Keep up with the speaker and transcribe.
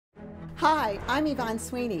Hi, I'm Yvonne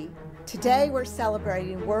Sweeney. Today we're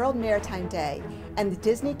celebrating World Maritime Day and the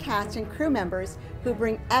Disney cast and crew members who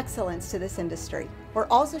bring excellence to this industry. We're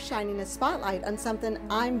also shining a spotlight on something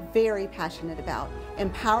I'm very passionate about,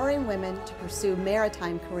 empowering women to pursue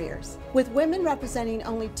maritime careers. With women representing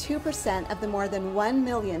only 2% of the more than 1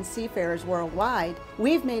 million seafarers worldwide,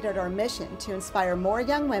 we've made it our mission to inspire more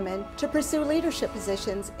young women to pursue leadership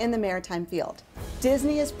positions in the maritime field.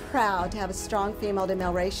 Disney is proud to have a strong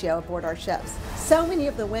female-to-male ratio aboard our ships. So many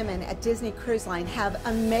of the women at Disney Cruise Line have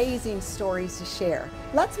amazing stories to share.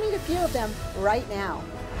 Let's meet a few of them right now.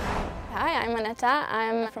 Hi, I'm Aneta.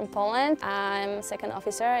 I'm from Poland. I'm second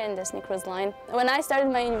officer in Disney Cruise Line. When I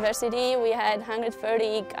started my university, we had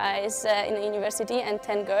 130 guys in the university and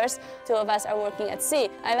 10 girls. 2 of us are working at sea.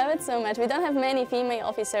 I love it so much. We don't have many female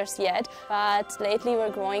officers yet, but lately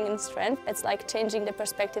we're growing in strength. It's like changing the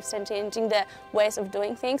perspectives and changing the ways of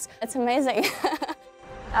doing things. It's amazing.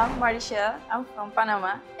 I'm Marcia, I'm from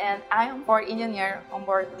Panama, and I am a port engineer on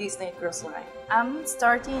board Disney Cruise Line. I'm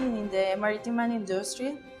starting in the maritime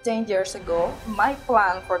industry 10 years ago. My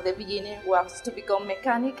plan for the beginning was to become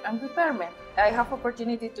mechanic and repairman. I have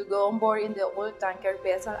opportunity to go on board in the oil tanker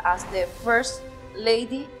vessel as the first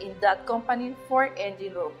lady in that company for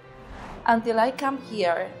engine room. Until I come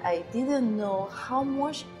here, I didn't know how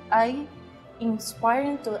much I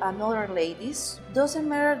inspiring to another ladies. Doesn't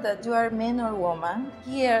matter that you are man or woman.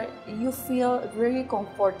 Here you feel very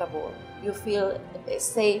comfortable, you feel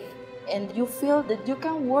safe, and you feel that you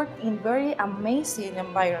can work in very amazing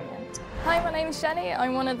environment. Hi, my name is Jenny.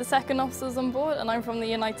 I'm one of the second officers on board and I'm from the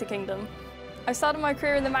United Kingdom. I started my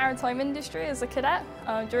career in the maritime industry as a cadet.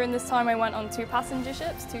 During this time I went on 2 passenger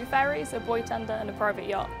ships, 2 ferries, a buoy tender and a private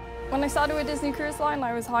yacht. When I started with Disney Cruise Line,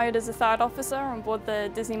 I was hired as a 3rd officer on board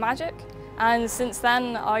the Disney Magic. And since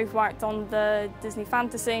then, I've worked on the Disney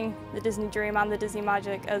Fantasy, the Disney Dream and the Disney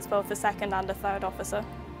Magic as both a 2nd and a 3rd officer.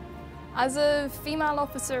 As a female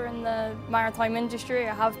officer in the maritime industry,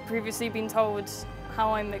 I have previously been told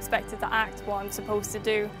how I'm expected to act, what I'm supposed to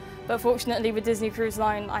do. But fortunately with Disney Cruise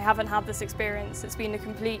Line, I haven't had this experience. It's been a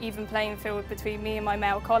complete even playing field between me and my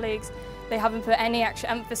male colleagues. They haven't put any extra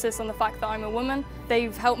emphasis on the fact that I'm a woman.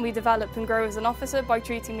 They've helped me develop and grow as an officer by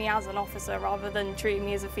treating me as an officer rather than treating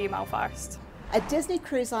me as a female first. At Disney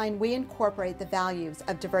Cruise Line, we incorporate the values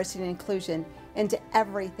of diversity and inclusion into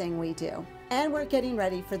everything we do. And we're getting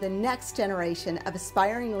ready for the next generation of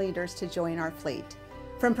aspiring leaders to join our fleet.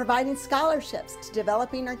 From providing scholarships to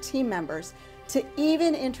developing our team members to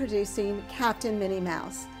even introducing Captain Minnie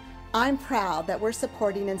Mouse. I'm proud that we're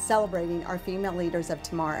supporting and celebrating our female leaders of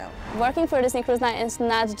tomorrow. Working for Disney Cruise Line is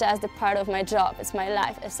not just a part of my job, it's my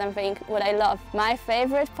life, it's something what I love. My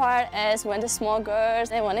favorite part is when the small girls,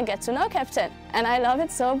 they want to get to know Captain. And I love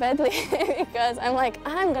it so badly because I'm like,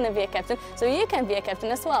 I'm going to be a captain, so you can be a captain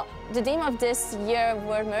as well. The theme of this year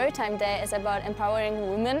World Maritime Day is about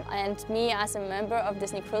empowering women, and me as a member of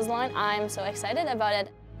Disney Cruise Line, I'm so excited about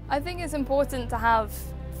it. I think it's important to have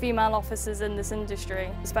female officers in this industry,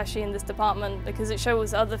 especially in this department, because it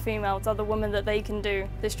shows other females, other women that they can do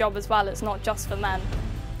this job as well. It's not just for men.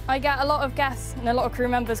 I get a lot of guests and a lot of crew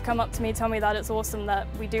members come up to me, tell me that it's awesome that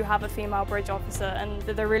we do have a female bridge officer and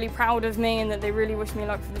that they're really proud of me and that they really wish me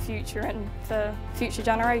luck for the future and for future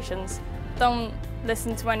generations. Don't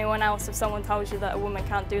listen to anyone else if someone tells you that a woman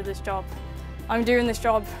can't do this job. I'm doing this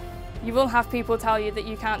job. You will have people tell you that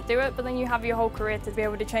you can't do it, but then you have your whole career to be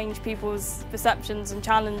able to change people's perceptions and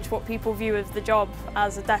challenge what people view as the job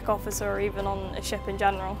as a deck officer or even on a ship in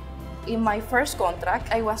general. In my first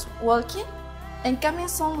contract, I was walking and coming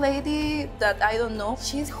some lady that I don't know,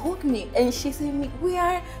 she hooked me and she said me, "We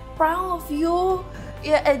are proud of you.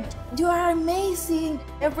 Yeah, you are amazing."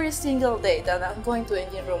 Every single day that I'm going to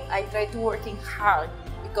engine room, I try to working hard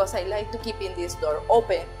because I like to keep in this door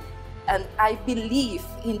open. And I believe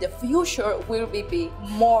in the future will be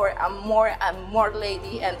more and more and more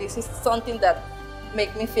lady, and this is something that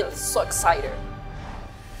makes me feel so excited.